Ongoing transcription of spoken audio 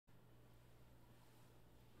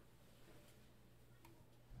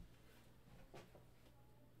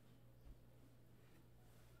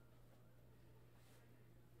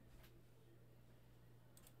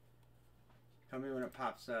Tell me when it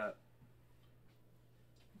pops up.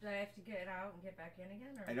 Do I have to get out and get back in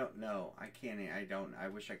again? Or? I don't know. I can't. I don't. I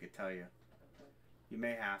wish I could tell you. You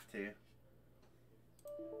may have to.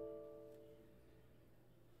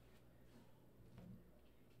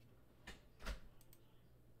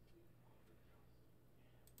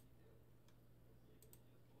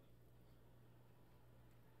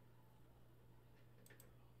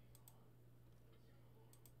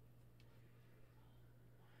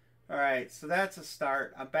 All right, so that's a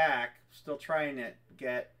start. I'm back. Still trying to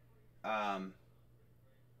get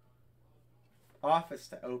Office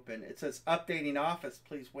to open. It says updating Office.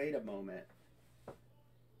 Please wait a moment.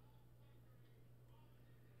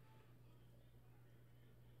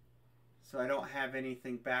 So I don't have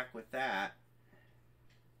anything back with that.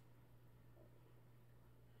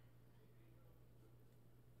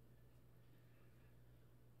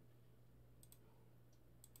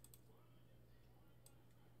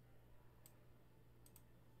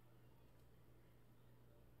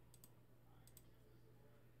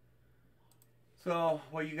 So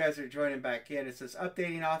while you guys are joining back in, it says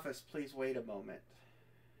updating Office. Please wait a moment.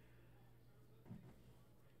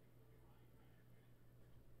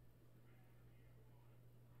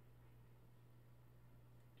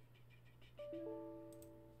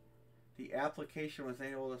 The application was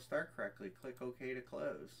unable to start correctly. Click OK to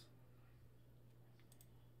close.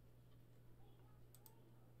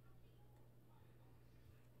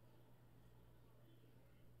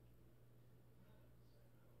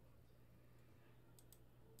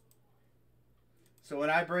 So when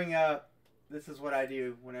I bring up, this is what I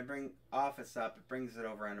do. When I bring Office up, it brings it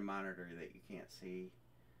over on a monitor that you can't see.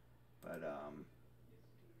 But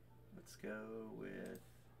let's go with...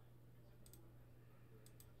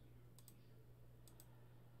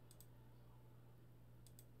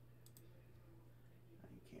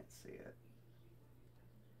 You can't see it.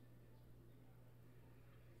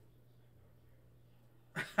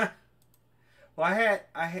 Well,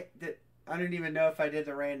 I don't even know if I did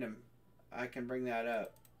the random. I can bring that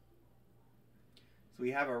up. So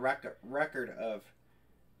we have a record of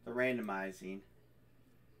the randomizing.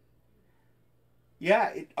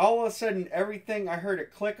 Yeah, all of a sudden everything, I heard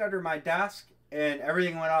it click under my desk and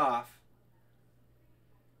everything went off.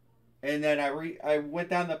 And then I went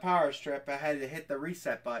down the power strip. I had to hit the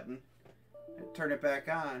reset button and turn it back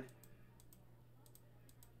on.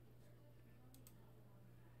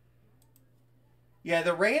 Yeah,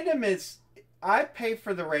 the random is, I pay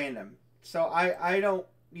for the random. So I don't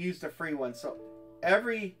use the free one. So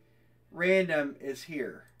every random is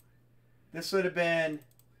here. This would have been,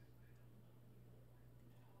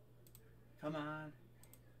 come on.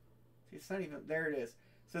 See, it's not even, there it is.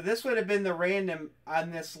 So this would have been the random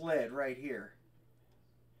on this lid right here.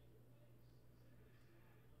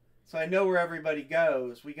 So I know where everybody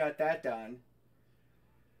goes. We got that done.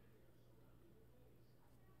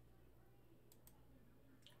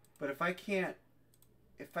 But if I can't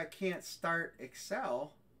start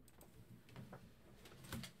Excel,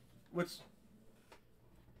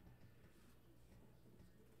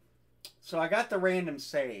 so I got the random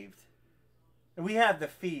saved. And we have the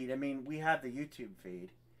feed. I mean, we have the YouTube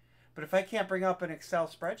feed. But if I can't bring up an Excel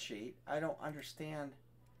spreadsheet, I don't understand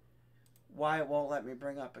why it won't let me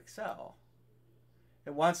bring up Excel.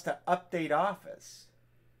 It wants to update Office.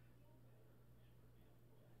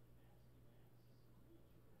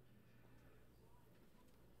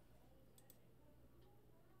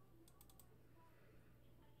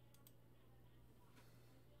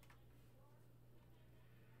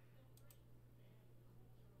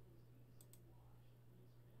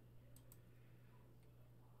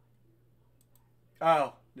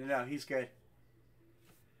 Oh, no, he's good.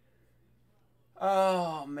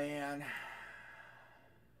 Oh, man.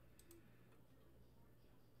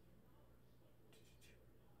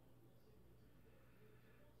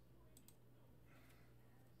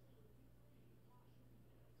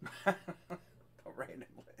 The random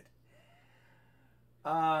lid.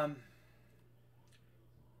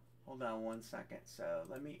 Hold on 1 second. So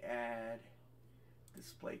let me add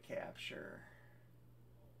display capture.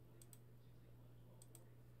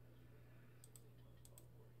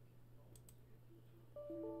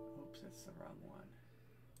 Oops, that's the wrong one.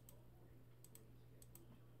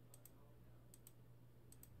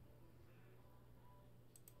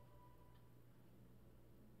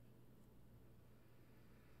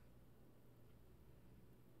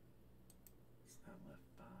 It's not left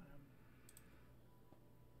bottom.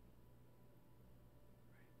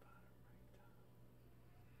 Right bottom, right top.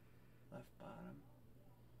 Left bottom.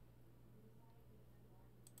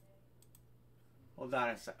 Hold on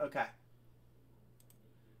a sec. Okay.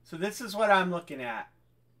 So this is what I'm looking at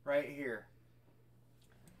right here.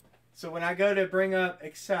 So when I go to bring up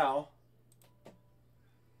Excel,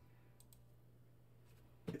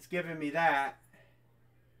 it's giving me that.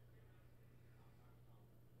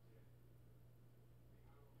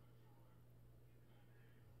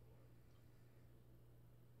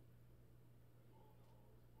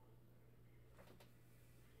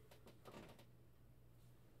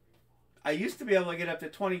 I used to be able to get up to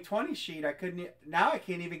 2020 sheet. I couldn't. Now I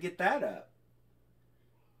can't even get that up.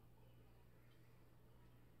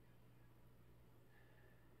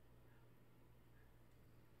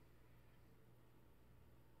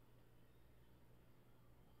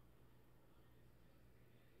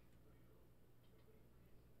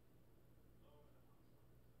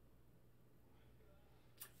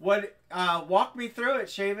 What? Walk me through it,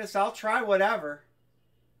 Shavis. I'll try whatever.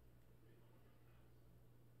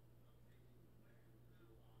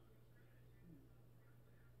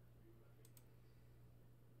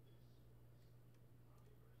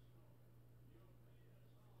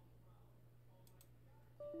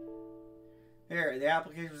 Here, the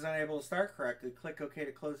application was unable to start correctly. Click OK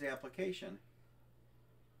to close the application.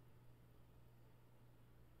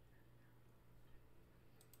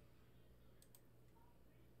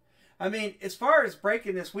 I mean, as far as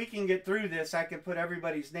breaking this, we can get through this. I can put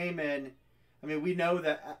everybody's name in. I mean, we know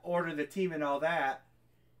the order the team and all that.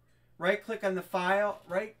 Right click on the file.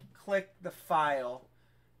 Right click the file.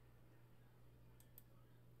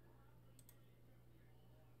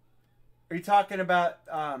 Are you talking about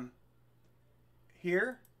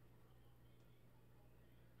here?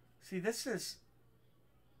 See, this is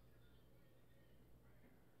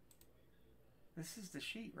the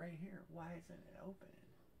sheet right here. Why isn't it opening?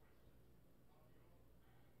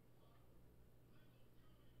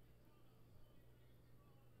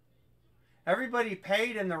 Everybody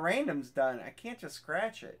paid and the random's done. I can't just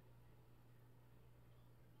scratch it.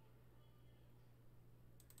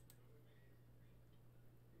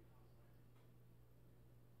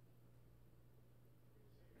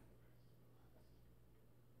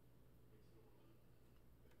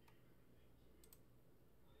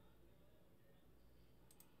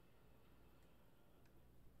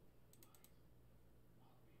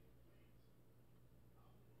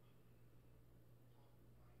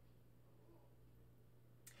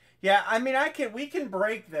 Yeah, I mean, we can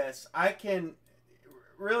break this. I can,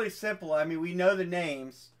 really simple. I mean, we know the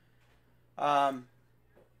names. I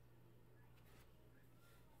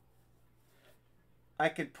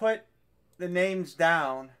could put the names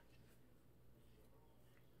down.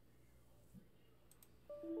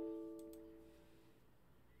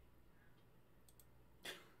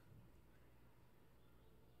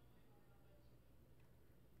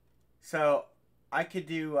 So I could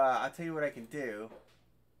do, I'll tell you what I can do.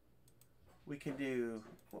 We can do,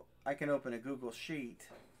 I can open a Google Sheet.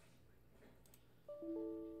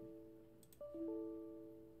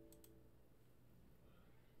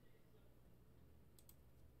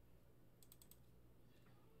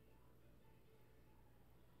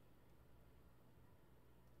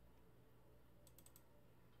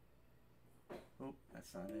 Oh,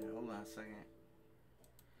 that's not it. Hold on a second.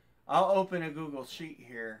 I'll open a Google Sheet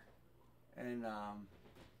here. And,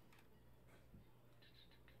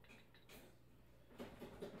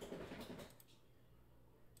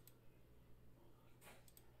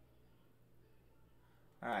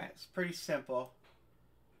 alright, it's pretty simple.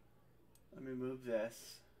 Let me move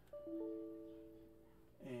this.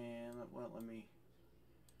 And, well, let me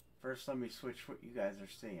switch what you guys are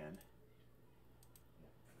seeing.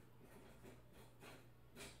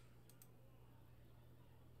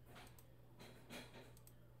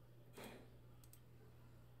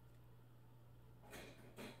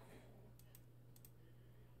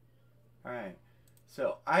 Alright,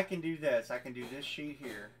 so I can do this. I can do this sheet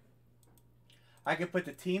here. I can put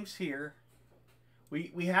the teams here.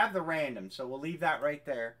 We have the random, so we'll leave that right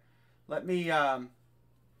there. Let me, I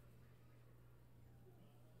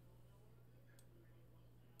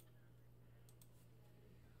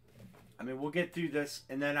mean, we'll get through this,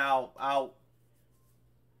 and then I'll all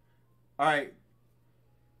right.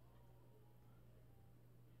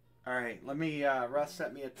 All right, let me, Russ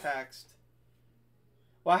sent me a text.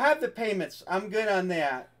 Well, I have the payments. I'm good on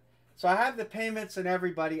that. So I have the payments and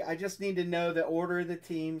everybody. I just need to know the order of the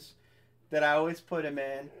teams that I always put them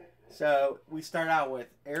in. So we start out with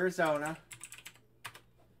Arizona,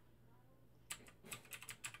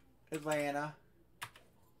 Atlanta,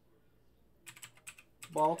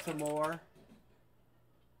 Baltimore,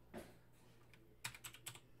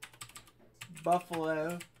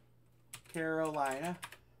 Buffalo, Carolina,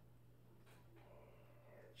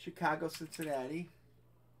 Chicago, Cincinnati,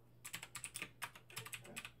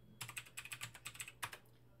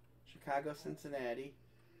 Chicago, Cincinnati,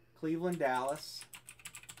 Cleveland, Dallas,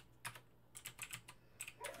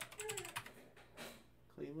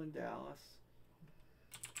 Cleveland, Dallas,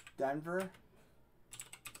 Denver,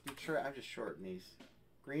 Detroit. I'm just shorting these.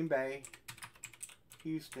 Green Bay,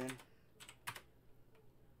 Houston,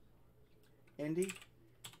 Indy,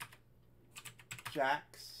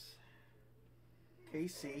 Jacks,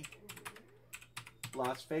 KC,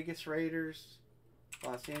 Las Vegas Raiders,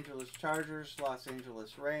 Los Angeles Chargers, Los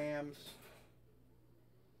Angeles Rams,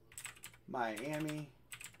 Miami,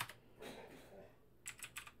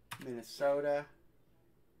 Minnesota,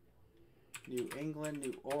 New England,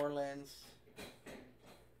 New Orleans,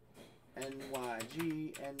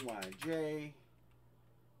 NYG, NYJ,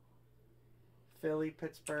 Philly,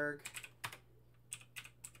 Pittsburgh,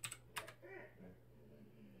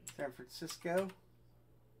 San Francisco,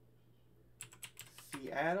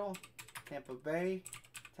 Seattle, Tampa Bay,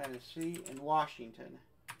 Tennessee, and Washington.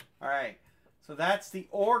 All right, so that's the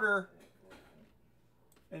order.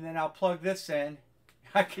 And then I'll plug this in.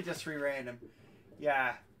 I could just re-random.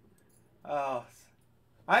 Yeah. Oh,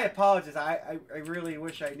 I apologize. I really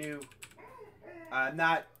wish I knew. I'm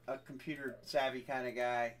not a computer savvy kind of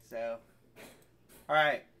guy. So, all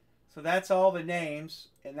right. So that's all the names,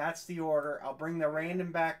 and that's the order. I'll bring the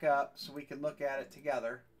random back up so we can look at it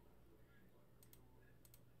together.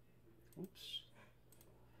 Oops.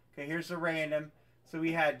 Okay, here's the random. So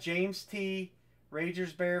we had James T,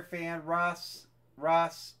 Rangers Bear fan, Russ,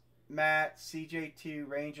 Matt, CJ2,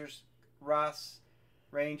 Rangers, Russ,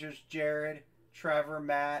 Rangers, Jared, Trevor,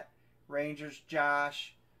 Matt, Rangers,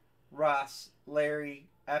 Josh, Russ, Larry,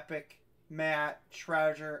 Epic, Matt,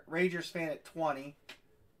 Treasure, Rangers fan at 20.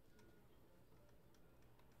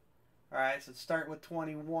 All right, so start with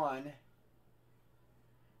 21.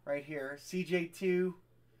 Right here, CJ2,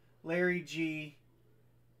 Larry G,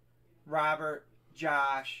 Robert,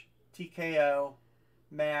 Josh, TKO,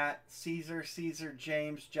 Matt, Caesar,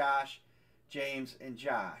 James, Josh, James, and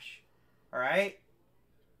Josh. All right.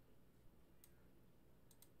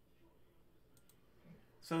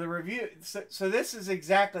 So the review. So this is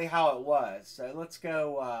exactly how it was. So let's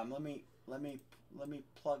go. Let me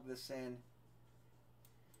plug this in.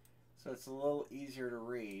 So it's a little easier to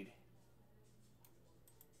read.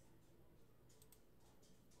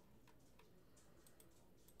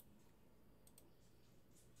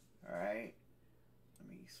 All right. Let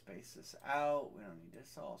me space this out. We don't need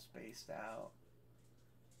this all spaced out.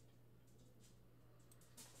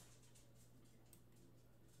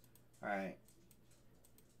 All right.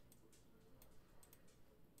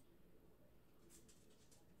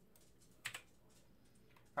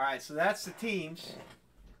 All right, so that's the teams.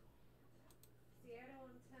 Seattle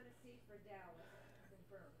and Tennessee for Dallas.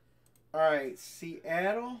 Confirmed. All right,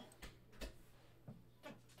 Seattle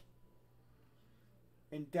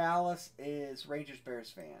and Dallas is Rangers Bears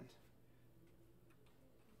fan.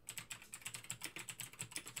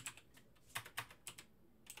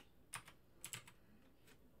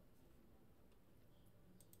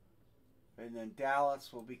 And then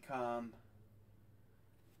Dallas will become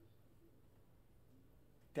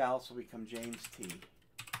James T.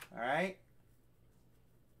 All right?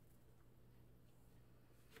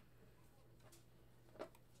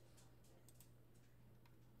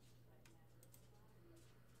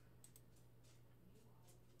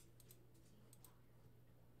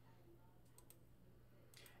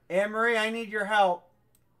 Anne-Marie, I need your help.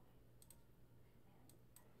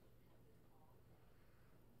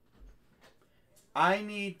 I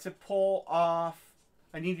need to pull off.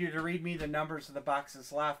 I need you to read me the numbers of the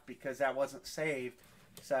boxes left because that wasn't saved.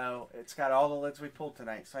 So it's got all the lids we pulled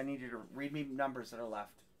tonight. So I need you to read me numbers that are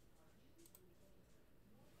left.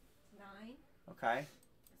 9. Okay.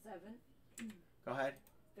 7. Go ahead.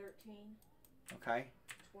 13. Okay.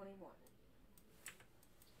 21.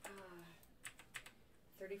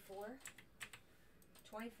 34.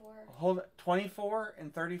 24. Hold it. 24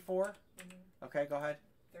 and 34. Mm-hmm. Okay, go ahead.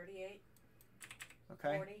 38.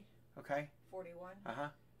 Okay. 40. Okay. 41.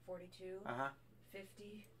 42.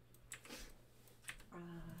 50.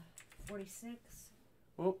 46.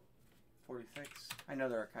 Whoop. 46. I know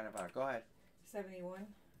they're kind of out. Go ahead. 71.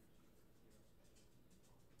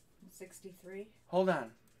 63. Hold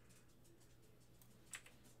on.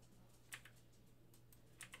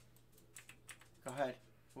 Go ahead.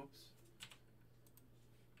 Whoops.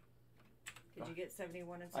 Did you get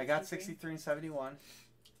 71 and 63? I got 63 and 71.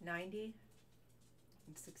 90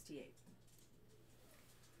 and 68.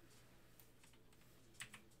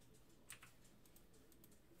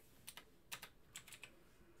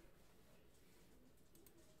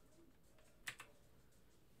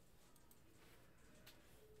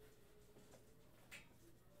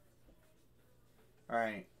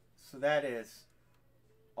 Alright, so that is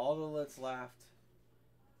all the lids left.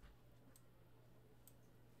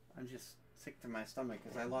 I'm just sick to my stomach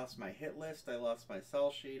because I lost my hit list, I lost my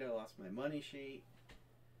sell sheet, I lost my money sheet.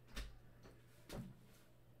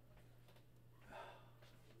 I'll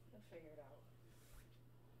figure it out.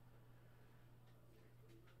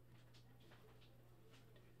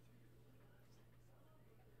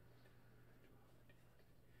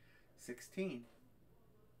 $16.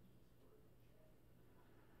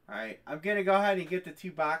 Alright, I'm going to go ahead and get the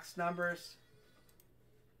 2 box numbers.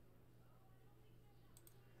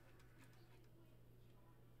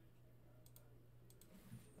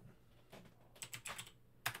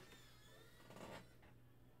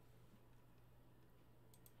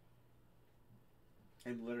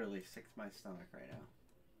 I'm literally sick to my stomach right now.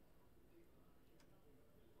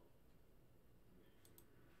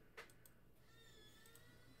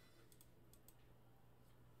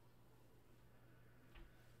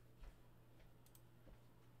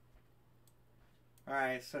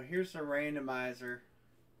 Alright, so here's the randomizer.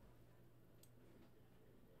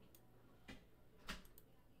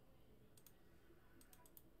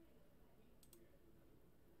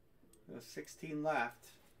 There's 16 left.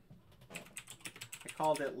 I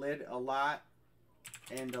called it lid a lot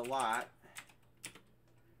and a lot.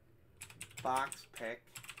 Box pick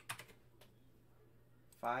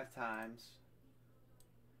 5 times.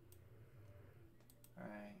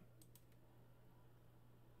 Alright.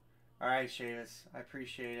 Alright, Shavis. I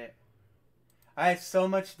appreciate it. I have so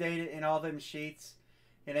much data in all them sheets.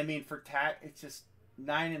 And I mean, for tax, it's just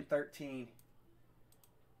 9 and 13.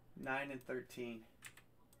 9 and 13.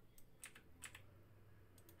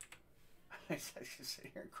 I should sit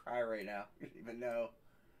here and cry right now. You don't even know.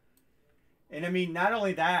 And I mean, not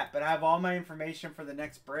only that, but I have all my information for the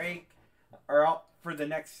next break. Or for the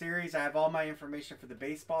next series. I have all my information for the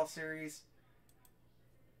baseball series.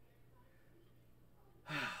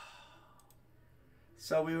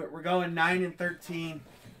 So we're going 9 and 13.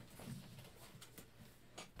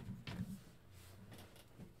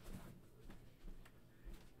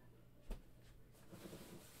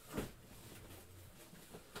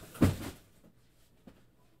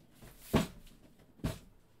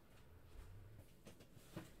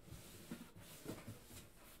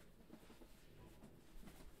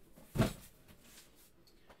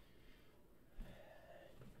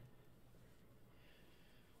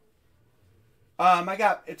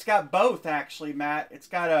 It's got both actually, Matt. It's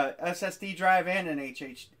got a SSD drive and an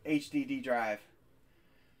HDD drive.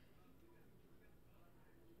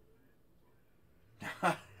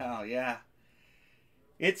 Oh yeah.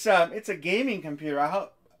 It's a gaming computer. I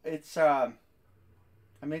hope it's I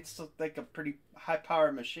mean, it's like a pretty high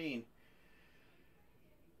powered machine.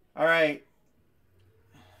 All right.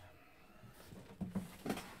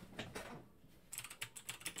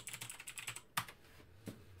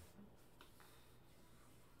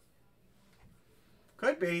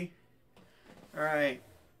 Could be. All right.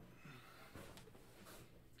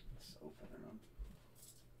 Let's open them.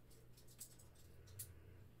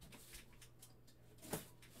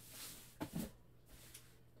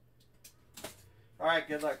 All right.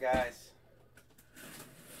 Good luck, guys.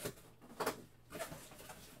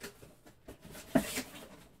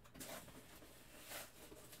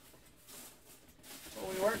 Well,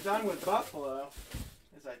 we weren't done with Buffalo,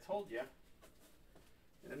 as I told you.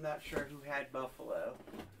 I'm not sure who had Buffalo.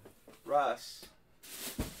 Russ.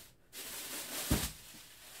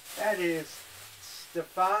 That is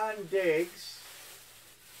Stefan Diggs.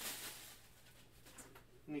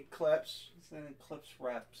 An Eclipse. It's an Eclipse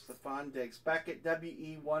rep. Stefan Diggs. Back at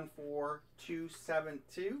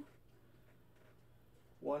WE14272.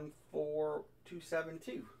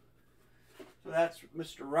 14272. So that's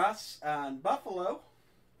Mr. Russ on Buffalo.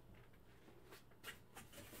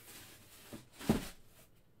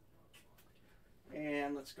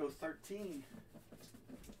 And let's go 13.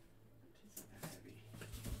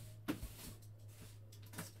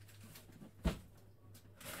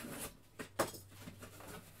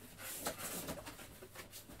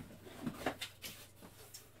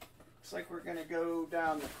 Looks like we're going to go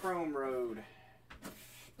down the Chrome Road.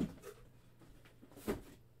 I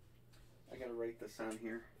got to write this on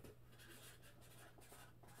here.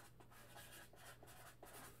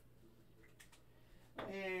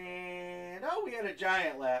 And, oh, we had a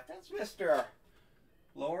giant left. That's Mr.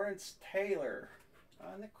 Lawrence Taylor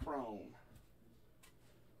on the Chrome.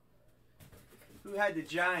 Who had the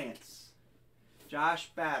Giants?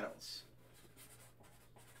 Josh Battles.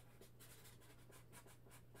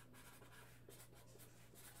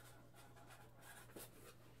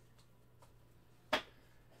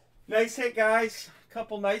 Nice hit, guys.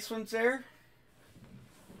 Couple nice ones there.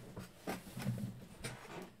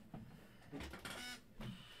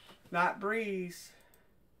 Not Breeze.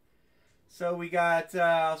 So we got,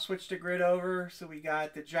 I'll switch the grid over. So we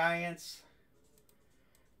got the Giants,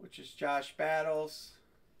 which is Josh Battles.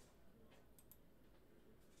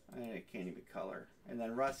 I can't even color. And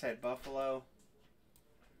then Russ had Buffalo.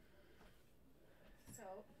 So,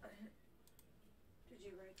 did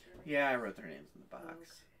you write their names? Yeah, I wrote their names in the box. Okay.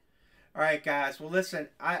 All right, guys. Well, listen,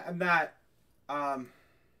 I'm not. All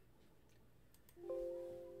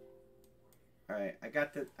right, I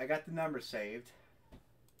got the number saved.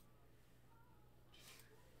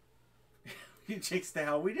 You jinxed the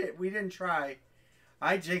hell. We didn't try.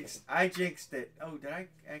 I jinxed it. Oh, did I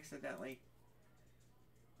accidentally?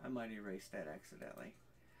 I might erase that accidentally.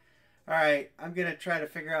 All right, I'm gonna try to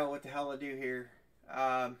figure out what the hell to do here.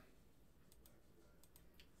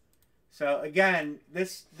 So again,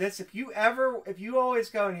 this if you always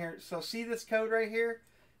go in here, so see this code right here,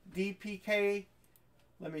 DPK.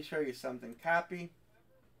 Let me show you something. Copy.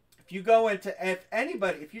 If you go into,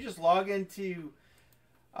 if you just log into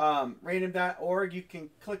random.org, you can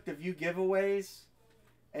click the view giveaways,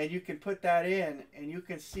 and you can put that in, and you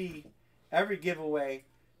can see every giveaway.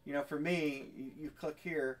 You know, for me, you click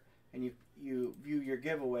here, and you view your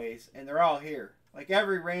giveaways, and they're all here. Like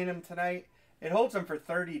every random tonight, it holds them for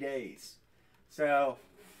 30 days. So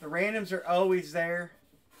the randoms are always there,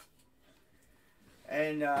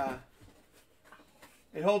 and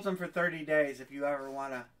it holds them for 30 days if you ever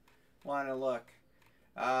wanna look.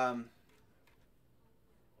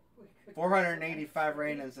 485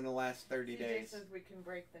 randoms in the last 30 days. Says we can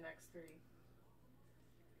break the next 3.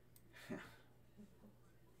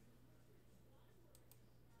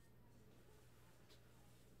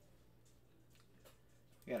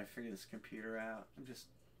 You gotta figure this computer out. I'm just.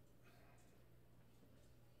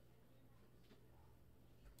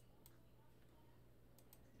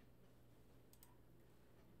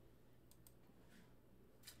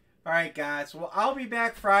 All right, guys. Well, I'll be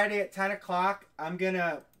back Friday at 10 o'clock. I'm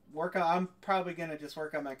probably gonna just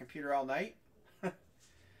work on my computer all night,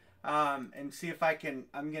 and see if I can.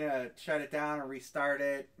 I'm gonna shut it down and restart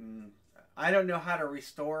it. And I don't know how to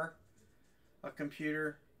restore a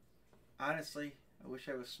computer. Honestly, I wish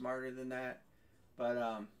I was smarter than that, but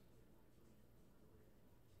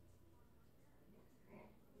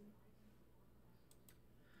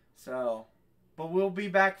but we'll be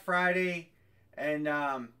back Friday, and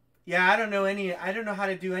yeah, I don't know how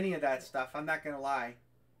to do any of that stuff. I'm not gonna lie.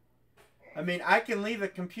 I mean, I can leave the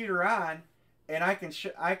computer on, and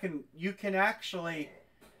you can actually.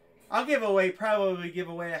 I'll probably give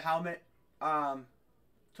away a helmet,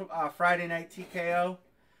 Friday night TKO.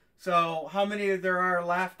 So how many there are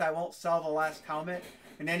left? I won't sell the last helmet,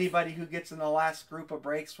 and anybody who gets in the last group of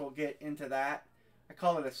breaks will get into that. I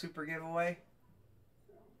call it a super giveaway.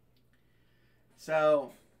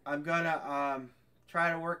 So I'm gonna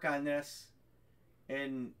try to work on this,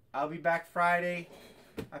 and I'll be back Friday.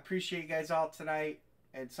 I appreciate you guys all tonight,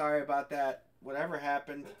 and sorry about that. Whatever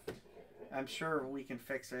happened, I'm sure we can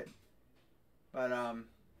fix it. But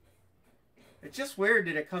it's just weird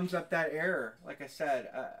that it comes up that error. Like I said,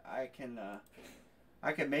 I can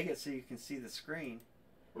make it so you can see the screen.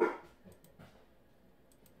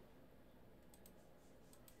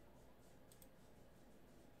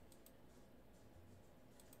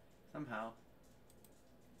 Somehow.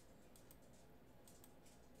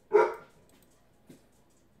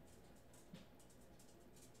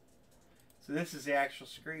 So this is the actual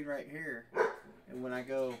screen right here. And when I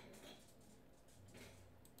go,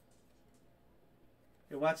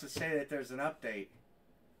 it wants to say that there's an update.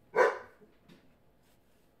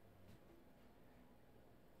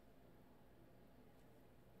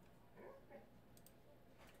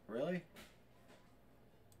 Really?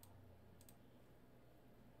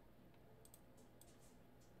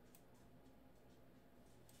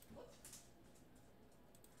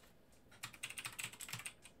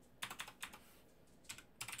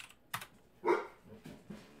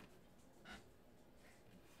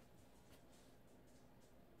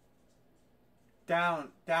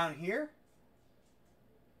 Down here?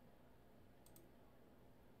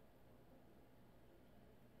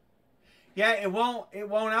 Yeah, it won't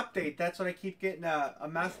update. That's what I keep getting an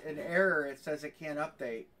error. It says it can't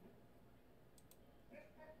update.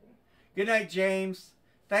 Good night, James.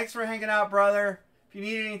 Thanks for hanging out, brother. If you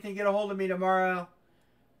need anything, get a hold of me tomorrow.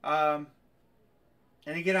 And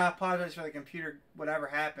again, I apologize for the computer, whatever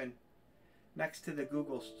happened, next to the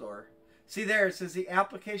Google store. See there, it says the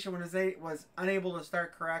application was unable to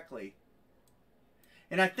start correctly.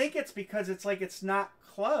 And I think it's because it's not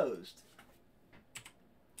closed.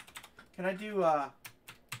 Can I do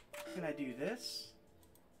this?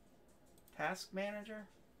 Task manager?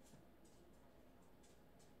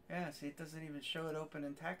 Yeah, see, it doesn't even show it open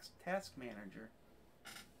in Task Manager.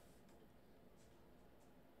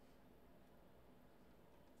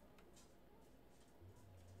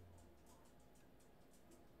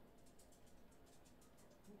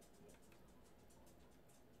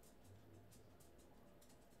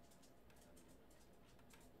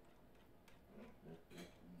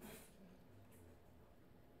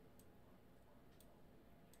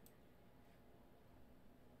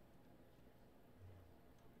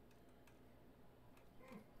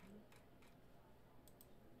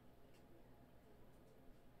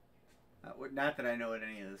 Not that I know what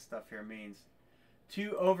any of this stuff here means.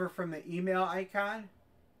 2 over from the email icon.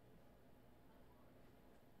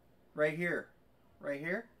 Right here. Right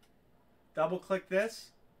here. Double click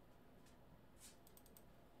this.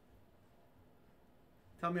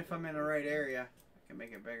 Tell me if I'm in the right area. I can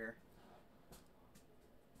make it bigger.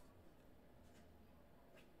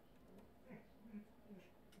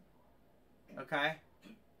 Okay.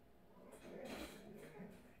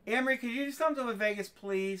 Amory, could you do something with Vegas,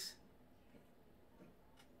 please?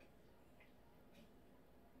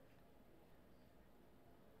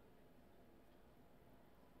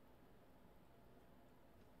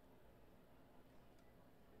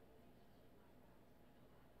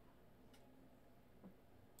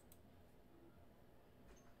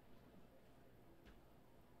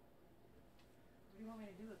 What do you want me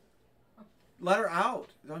to do? Let her out.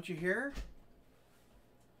 Don't you hear?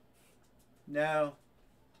 No.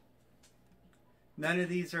 None of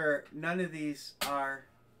these are.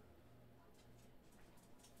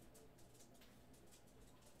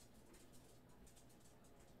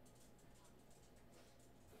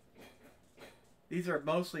 These are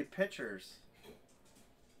mostly pictures.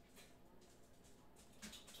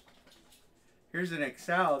 Here's an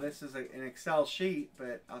Excel. This is an Excel sheet,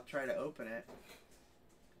 but I'll try to open it.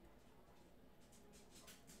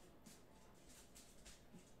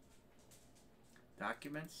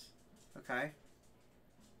 Documents. Okay.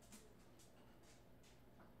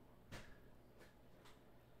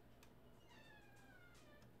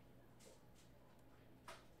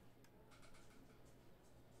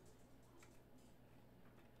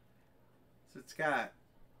 So it's got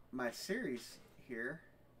my series here.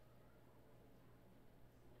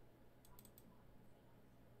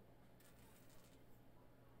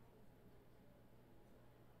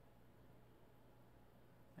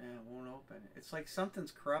 And it won't open. It's like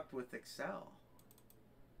something's corrupt with Excel.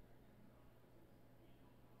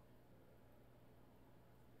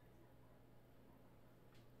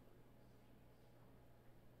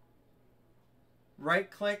 Right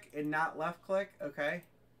click and not left click. Okay.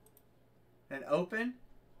 Then open.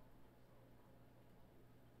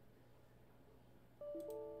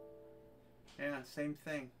 Yeah, same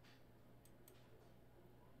thing.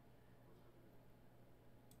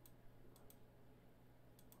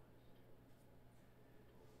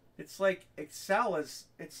 It's like Excel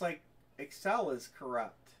is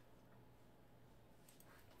corrupt.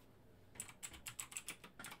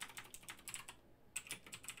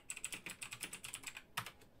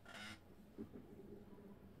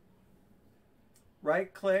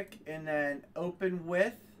 Right click and then open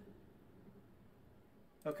with.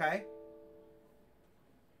 Okay.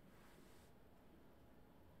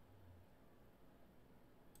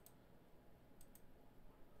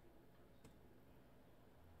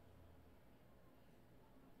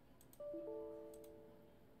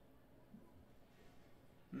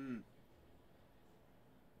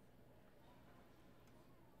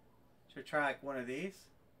 Should I try like one of these?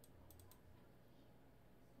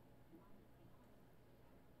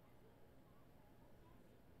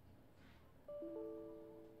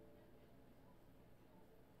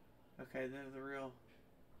 Okay, they're the real.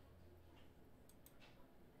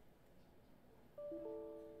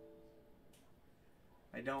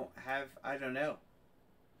 I don't know.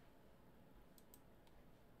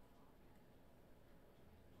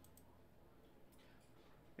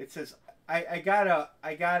 It says, I got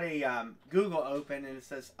a Google open and it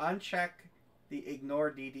says uncheck the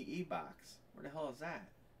ignore DDE box. Where the hell is that?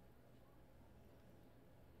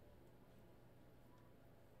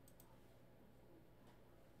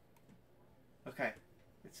 Okay.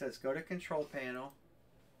 It says go to control panel.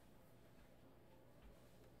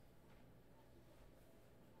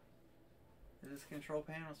 Is this control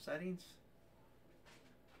panel settings?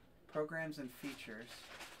 Programs and features.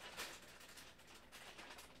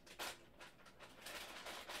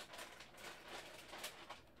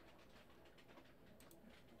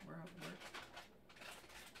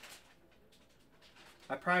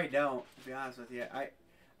 I probably don't, to be honest with you.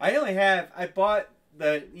 I only have, I bought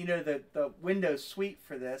the Windows Suite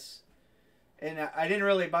for this, And I didn't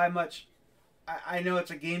really buy much. I know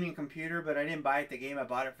it's a gaming computer, but I didn't buy it the game. I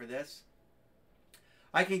bought it for this.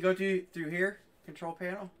 I can go through here, control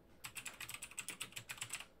panel.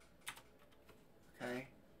 Okay.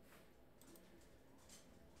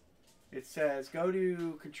 It says go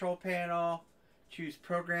to control panel, choose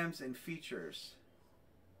programs and features.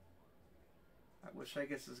 Which I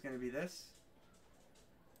guess is going to be this.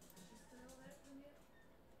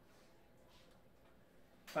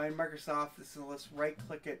 Find Microsoft. This is the list. Right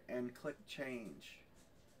click it and click change.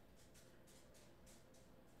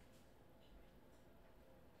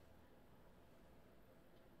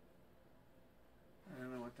 I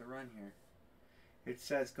don't know what to run here. It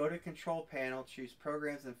says go to control panel, choose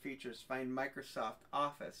programs and features, find Microsoft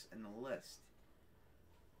Office in the list.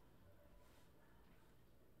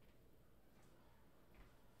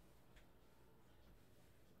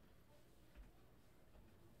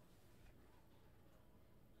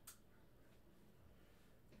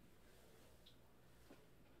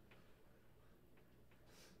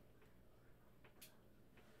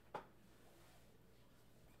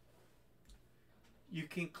 You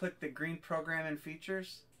can click the green program and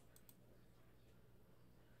features.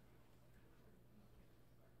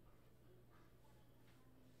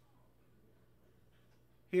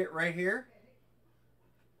 Here, right here.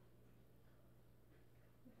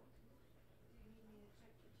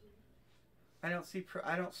 I don't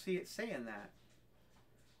see it saying that.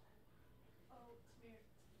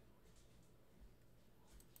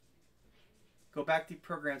 Go back to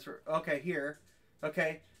programs. Okay, here.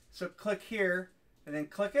 Okay, so click here and then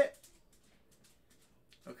click it.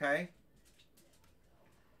 Okay.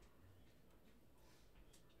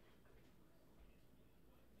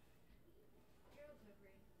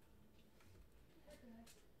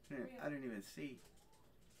 I didn't even see.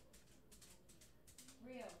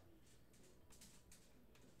 Real.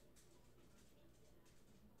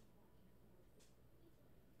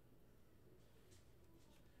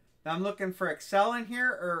 Now I'm looking for Excel in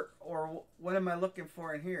here, or what am I looking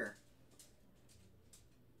for in here?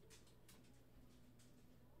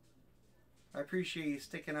 I appreciate you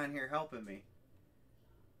sticking on here helping me.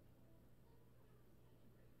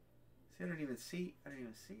 See, I don't even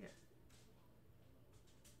see it.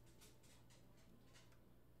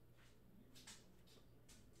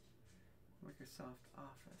 Microsoft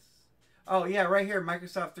Office. Oh yeah, right here,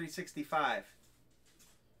 Microsoft 365.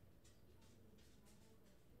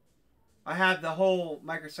 I have the whole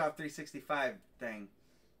Microsoft 365 thing.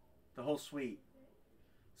 The whole suite.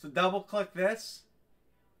 So double click this.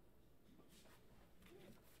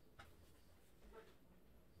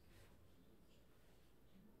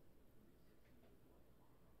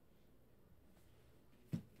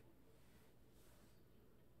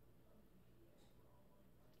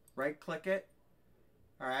 Right click it.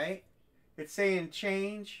 Alright. It's saying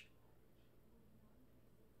change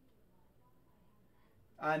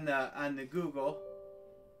on the Google.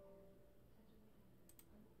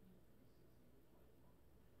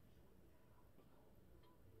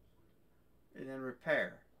 And then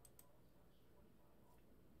repair.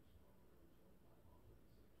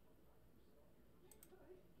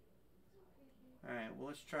 Alright, well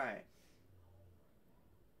let's try it.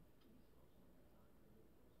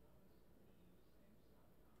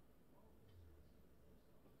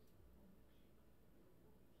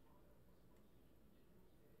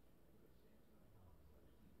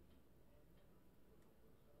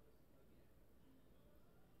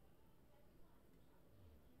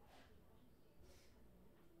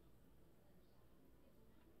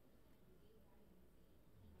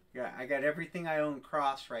 Yeah, I got everything I own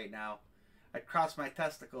crossed right now. I'd cross my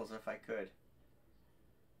testicles if I could.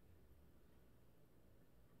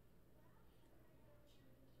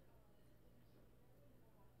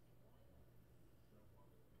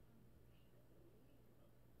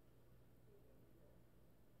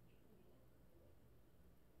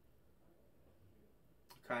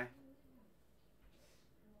 Okay.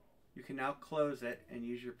 You can now close it and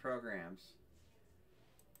use your programs.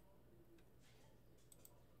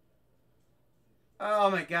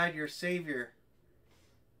 Oh my God, your savior.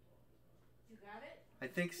 You got it? I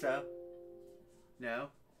think so. No.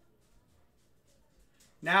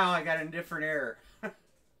 Now I got a different error.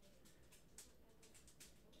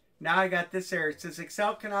 Now I got this error. It says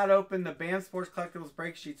Excel cannot open the Band Sports Collectibles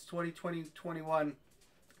Break Sheets 2020-21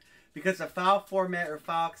 because the file format or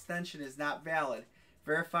file extension is not valid.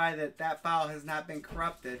 Verify that that file has not been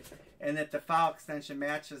corrupted and that the file extension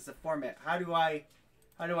matches the format. How do I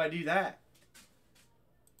do that?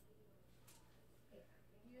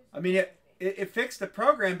 I mean, it fixed the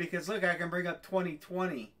program because look, I can bring up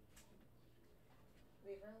 2020.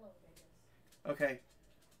 Leave her alone, I guess. Okay.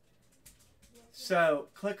 So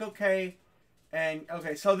click OK. And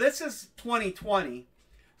okay, so this is 2020.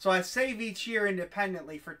 So I save each year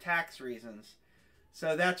independently for tax reasons.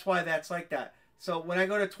 So that's why that's like that. So when I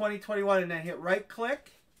go to 2021 and then hit right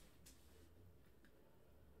click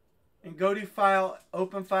and go to file,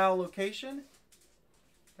 open file location.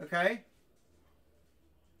 Okay.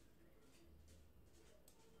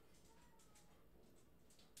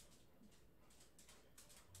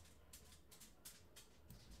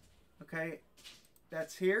 Okay.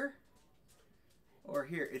 That's here. Or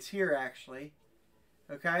here. It's here actually.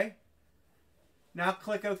 Okay. Now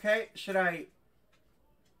click OK. Should I?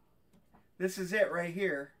 This is it right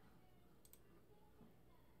here.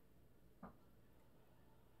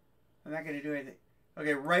 I'm not going to do anything.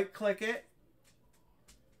 Okay, right click it.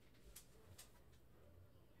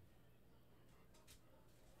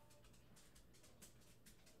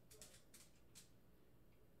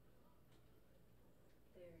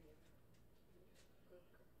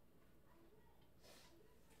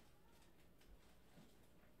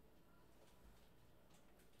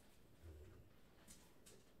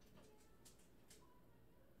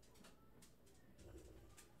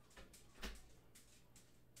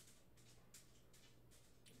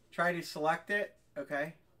 Try to select it.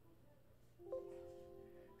 Okay.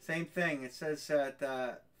 Same thing. It says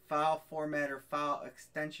the file format or file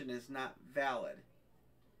extension is not valid.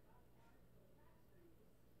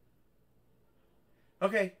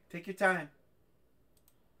 Okay, take your time.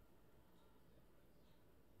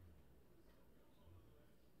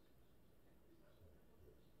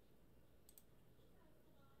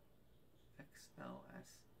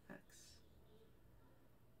 XLSX.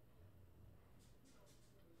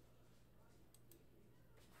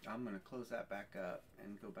 I'm going to close that back up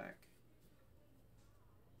and go back.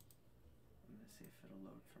 Let me see if it'll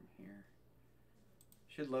load from here.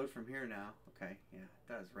 Should load from here now. Okay, yeah, it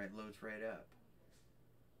does. Right, loads right up.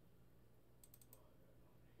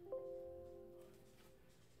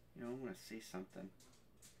 You know, I want to see something.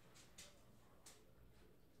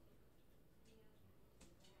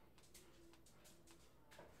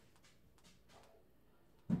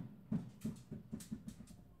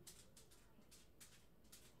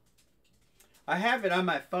 I have it on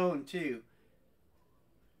my phone too.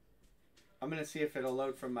 I'm going to see if it'll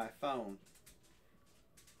load from my phone.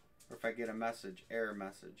 Or if I get a message, error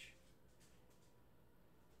message.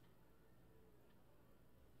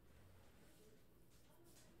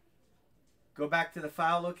 Go back to the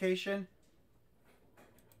file location.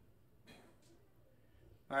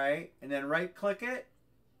 Alright, and then right click it.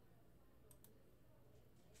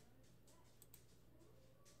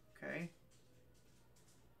 Okay.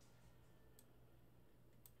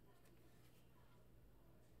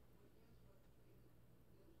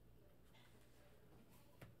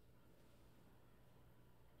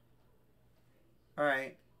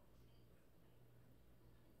 Alright.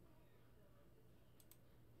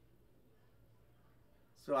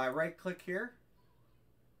 So I right click here.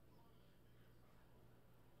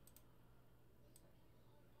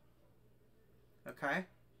 Okay.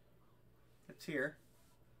 It's here.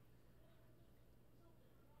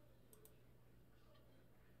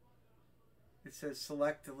 It says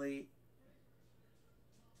select delete.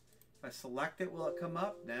 If I select it, will it come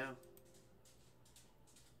up? No.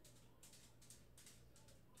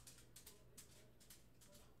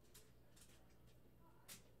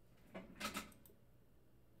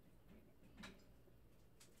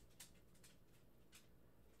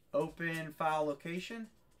 Open file location.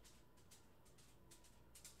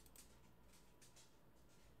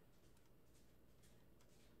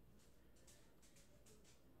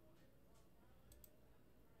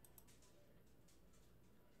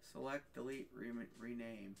 Select, delete,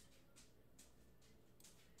 rename.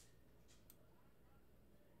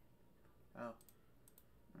 Oh,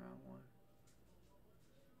 wrong one.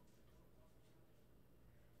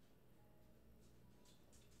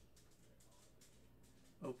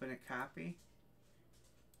 Open a copy.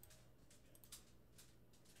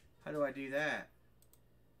 How do I do that?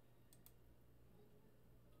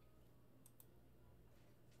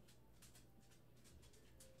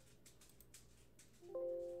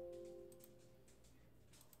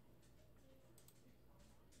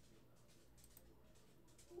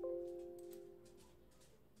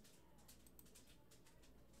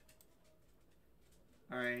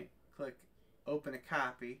 Alright, click open a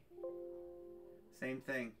copy. Same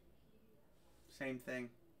thing. Same thing.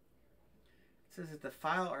 It says that the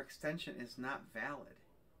file or extension is not valid.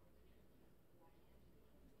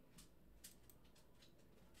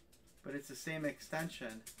 But it's the same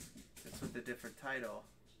extension. It's with a different title.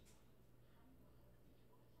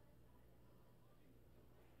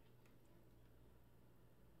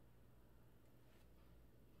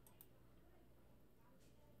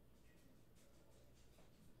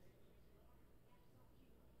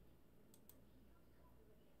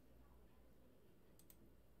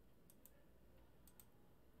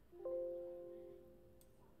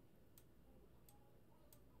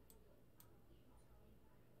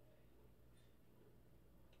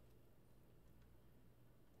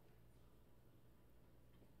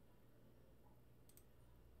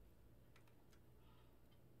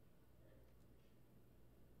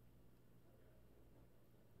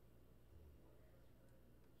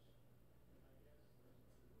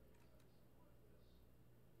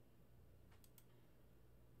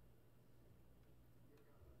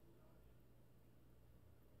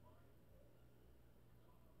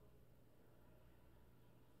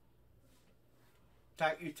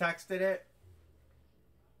 You texted it?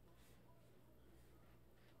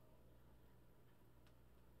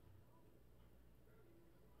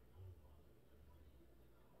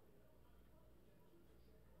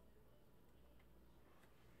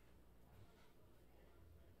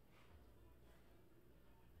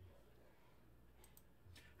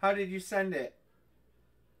 How did you send it?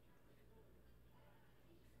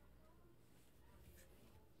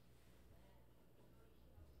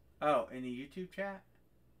 Oh, in the YouTube chat?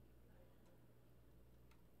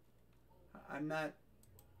 I'm not...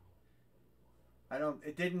 I don't...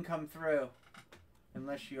 It didn't come through.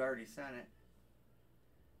 Unless you already sent it.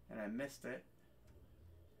 And I missed it.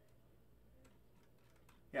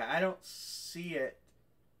 Yeah, I don't see it.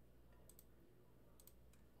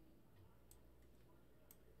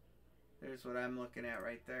 There's what I'm looking at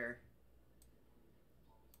right there.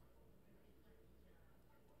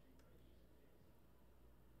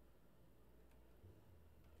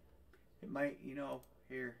 It might, you know,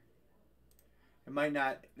 here. It might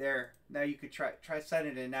not, there. Now you could try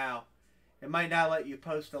sending it now. It might not let you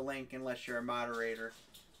post a link unless you're a moderator.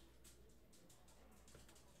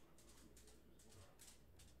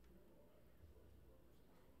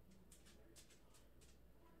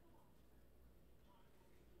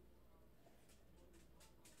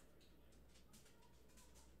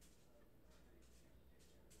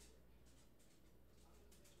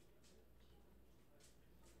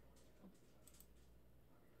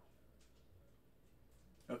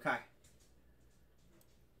 Okay.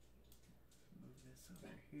 Move this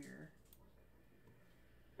over here.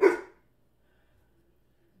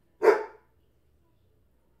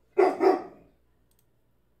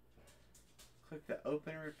 Click the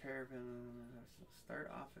Open Repair button. Start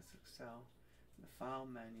Office Excel. In the File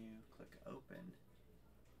menu, click Open.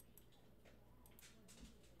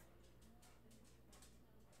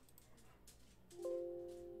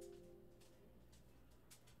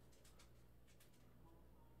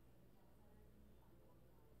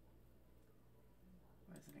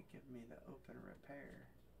 Why doesn't it give me the Open Repair?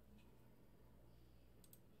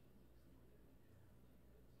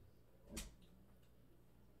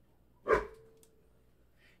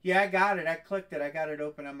 Yeah, I got it. I clicked it. I got it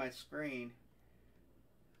open on my screen.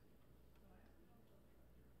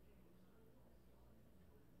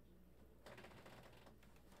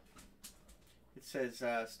 It says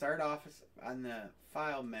Start Office on the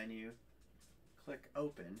File menu. Click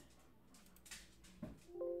Open.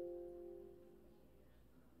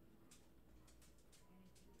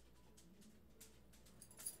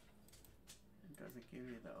 It doesn't give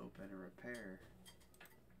you the Open or Repair.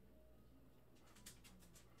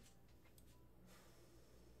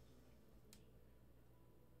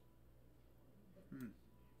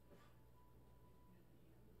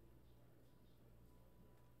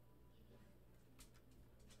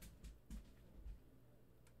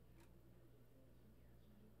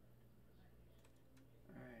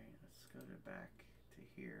 Alright, let's go back to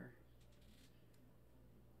here.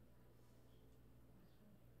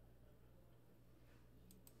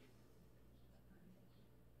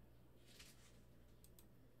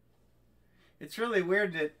 It's really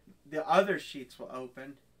weird that the other sheets will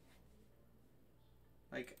open.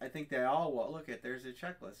 Like, I think they all will. Look at, there's a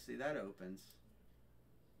checklist. See, that opens.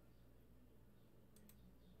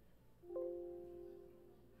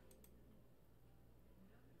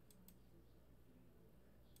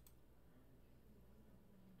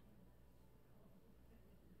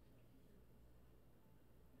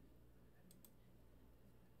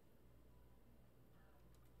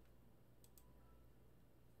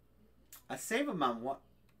 I save them on one.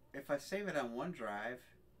 If I save it on OneDrive,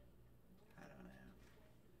 I don't know.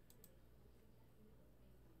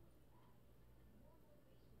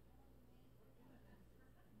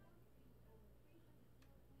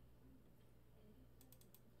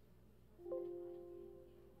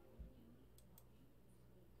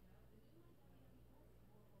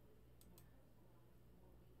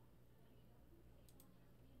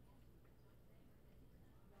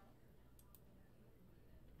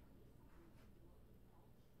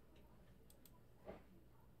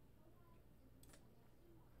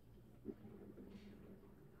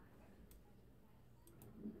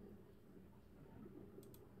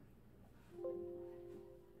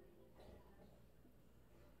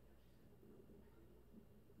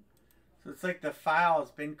 So it's like the file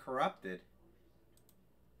has been corrupted.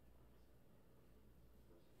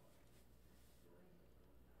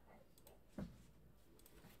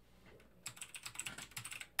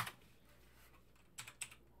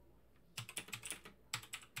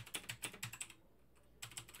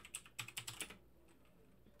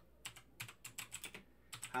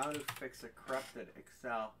 How to fix a corrupted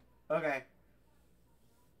Excel. Okay.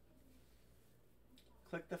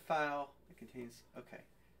 Click the file. It contains... Okay.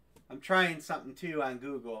 I'm trying something too on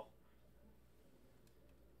Google.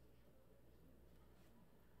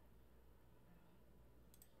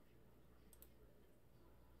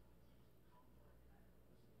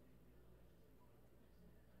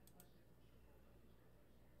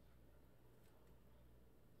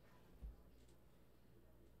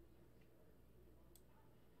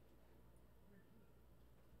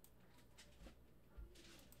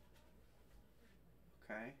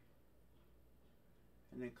 Okay.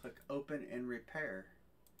 And then click open and repair.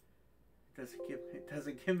 It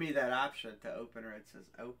doesn't give me that option to open, or it says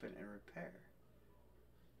open and repair.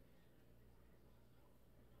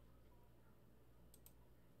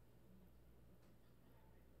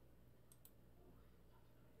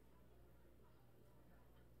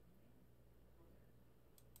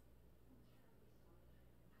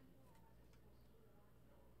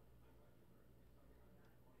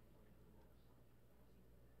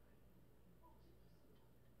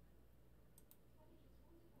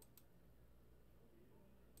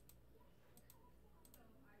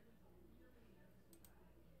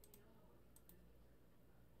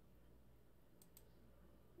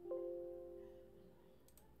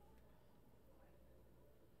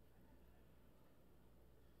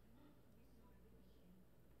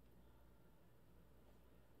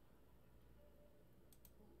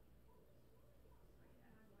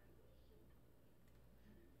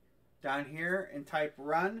 Down here and type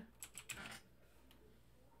run.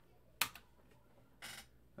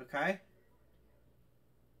 Okay.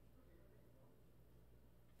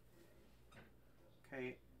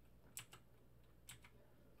 Okay.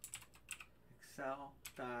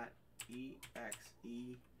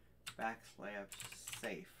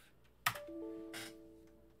 Excel.exe/safe.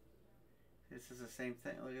 This is the same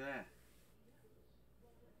thing. Look at that.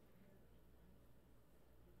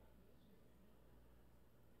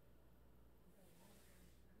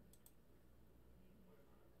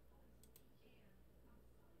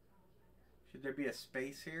 Should there be a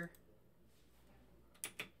space here?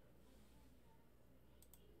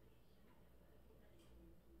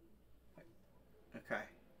 Okay,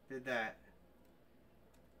 did that.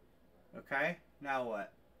 Okay, now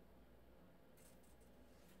what?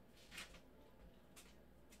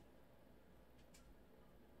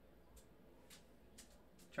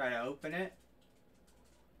 Try to open it.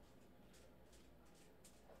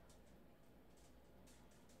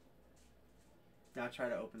 Now try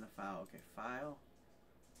to open the file. Okay, file.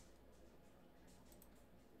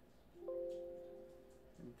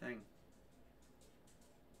 Same thing.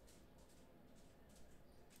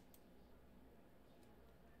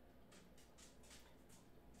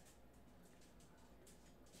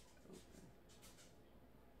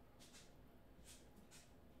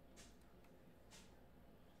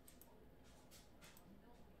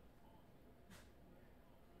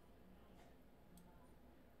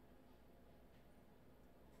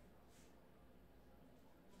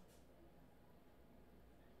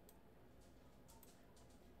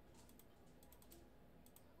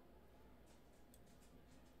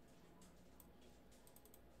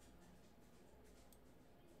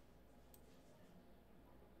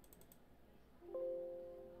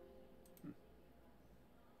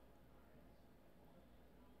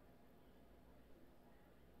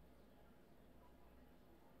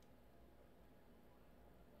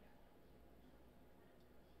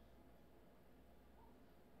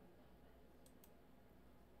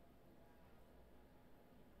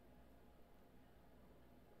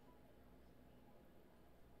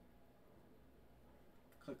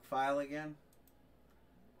 Click file again.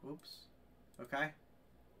 Oops. Okay.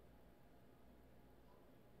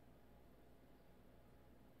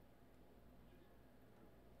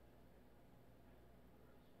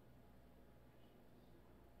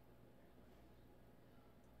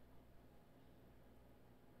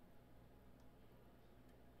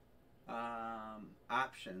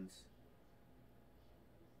 Options.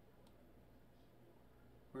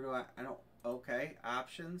 Where do I don't, okay,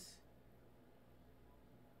 options.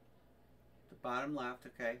 The bottom left,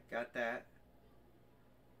 okay, got that.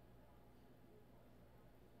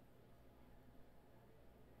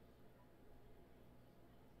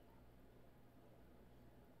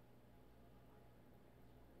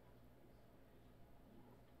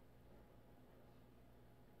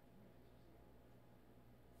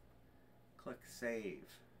 Click save.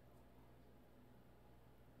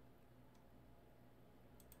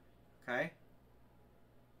 Okay.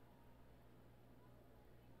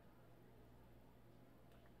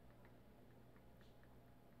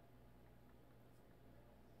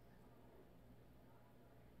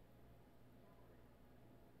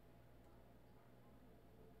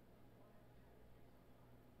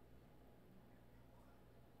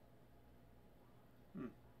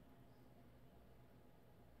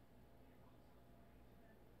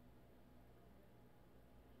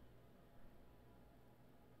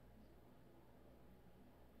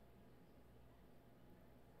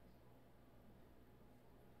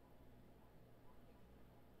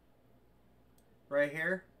 Right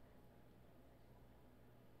here.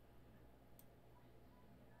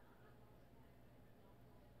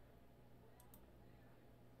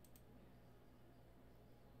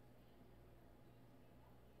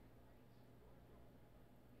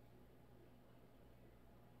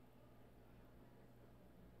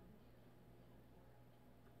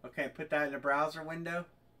 Okay, put that in the browser window.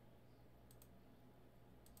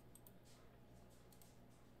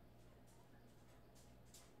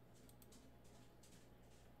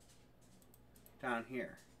 Down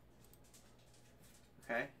here.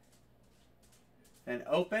 Okay. Then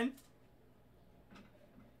open.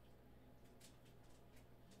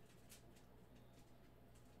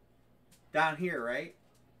 Down here, right?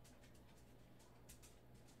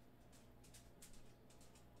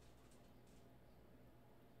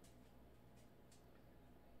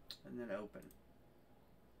 And then open.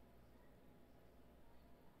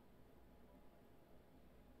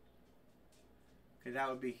 Okay, that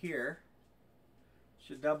would be here.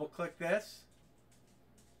 Should double click this.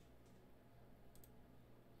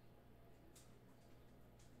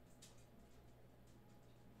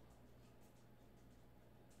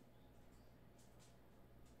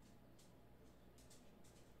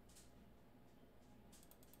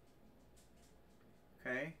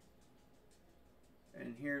 Okay.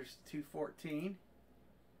 And here's 214.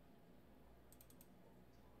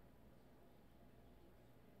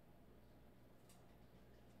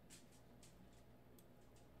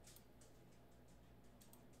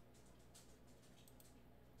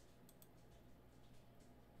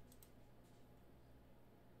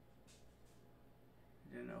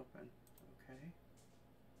 Didn't open. Okay.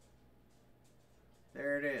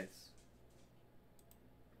 There it is.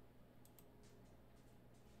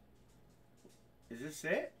 Is this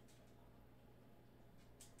it?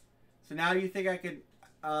 So now you think I could,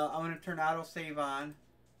 I'm going to turn autosave on.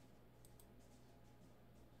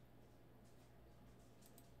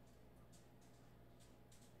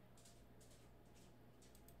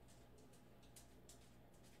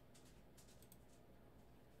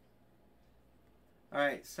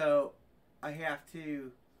 Alright, so I have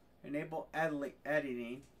to enable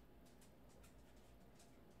editing.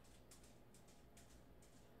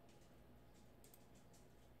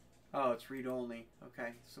 Oh, it's read only.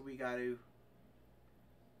 Okay, so we got to...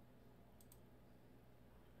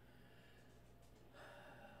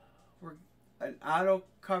 An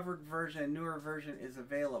auto-covered version, a newer version is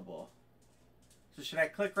available. So should I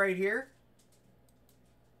click right here?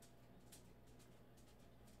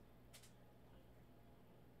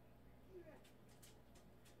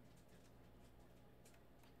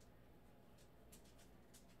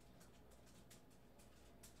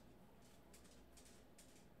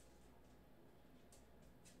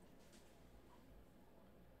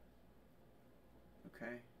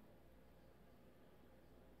 Okay.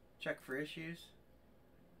 Check for issues.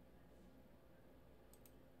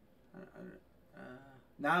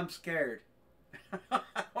 Now I'm scared. I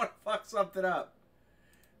want to fuck something up.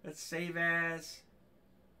 Let's save as.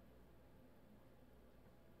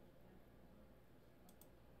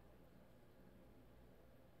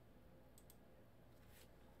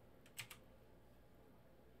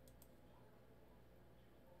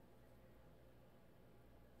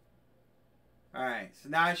 Alright, so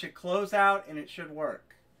now I should close out and it should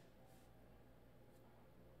work.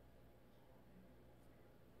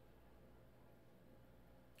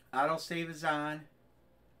 Autosave is on.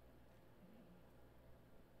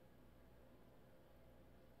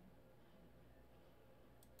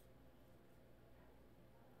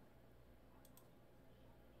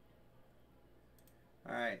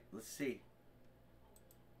 Alright, let's see.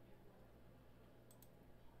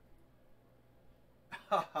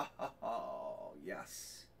 Oh,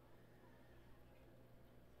 yes.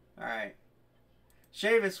 Alright.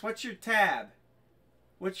 Shavis, what's your tab?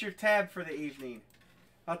 What's your tab for the evening?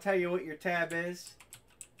 I'll tell you what your tab is.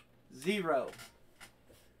 0.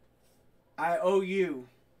 I owe you.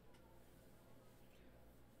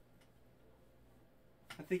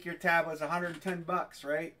 I think your tab was 110 bucks,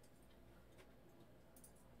 right?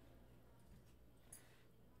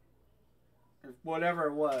 Or whatever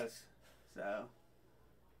it was. So.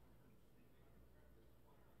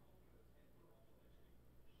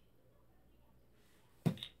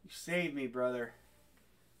 You saved me, brother.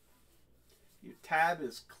 Your tab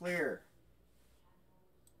is clear.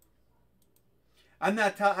 I'm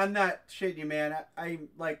not shitting you, man. I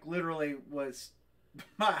like literally was,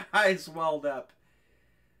 my eyes welled up.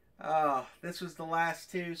 This was the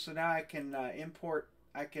last two, so now I can import.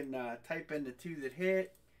 I can type in the two that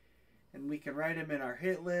hit, and we can write them in our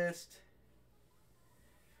hit list.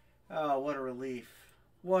 Oh, what a relief!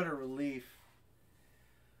 What a relief!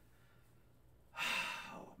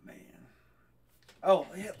 Oh,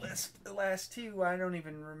 hit list the last two. I don't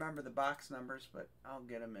even remember the box numbers, but I'll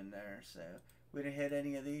get them in there. So we didn't hit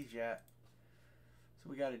any of these yet. So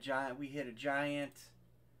we got a giant. We hit a giant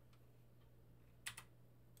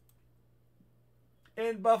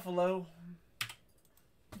in Buffalo.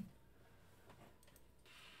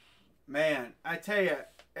 Man, I tell you,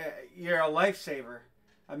 you're a lifesaver.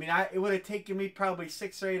 I mean, it would have taken me probably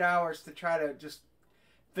 6 or 8 hours to try to just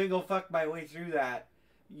finger fuck my way through that,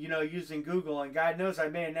 you know, using Google. And God knows I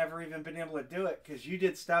may have never even been able to do it because you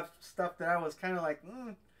did stuff that I was kind of like,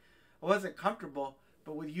 I wasn't comfortable.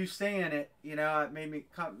 But with you saying it, you know, it made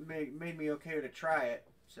me okay to try it.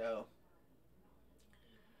 So,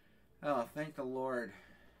 oh, thank the Lord.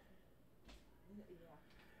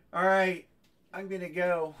 All right, I'm gonna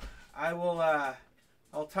go. I will.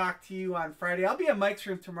 I'll talk to you on Friday. I'll be at Mike's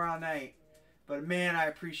room tomorrow night. But man, I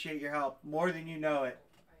appreciate your help more than you know it.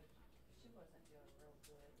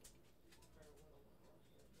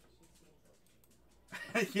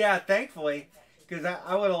 Yeah, thankfully, because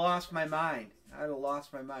I would have lost my mind. I would have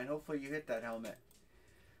lost my mind. Hopefully you hit that helmet.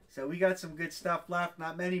 So we got some good stuff left.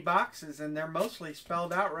 Not many boxes, and they're mostly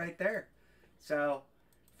spelled out right there. So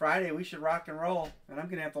Friday we should rock and roll, and I'm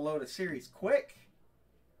gonna have to load a series quick.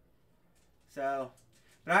 So,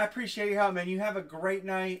 but I appreciate your help, man. You have a great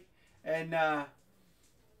night, and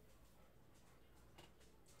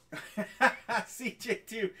CJ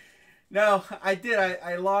too. No, I did.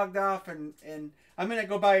 I logged off, and I'm gonna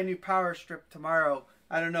go buy a new power strip tomorrow.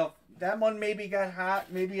 I don't know. That one maybe got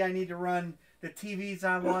hot. Maybe I need to run the TVs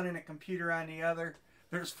on one and a computer on the other.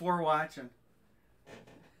 There's 4 watching.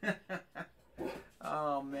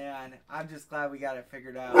 Oh man, I'm just glad we got it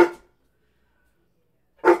figured out.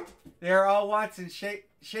 They're all watching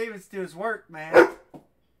Shavens do his work, man.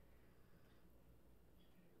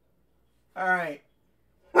 All right.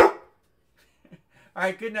 All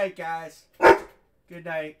right, good night, guys. Good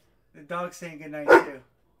night. The dog's saying good night, too.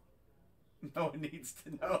 No one needs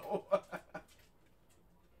to know.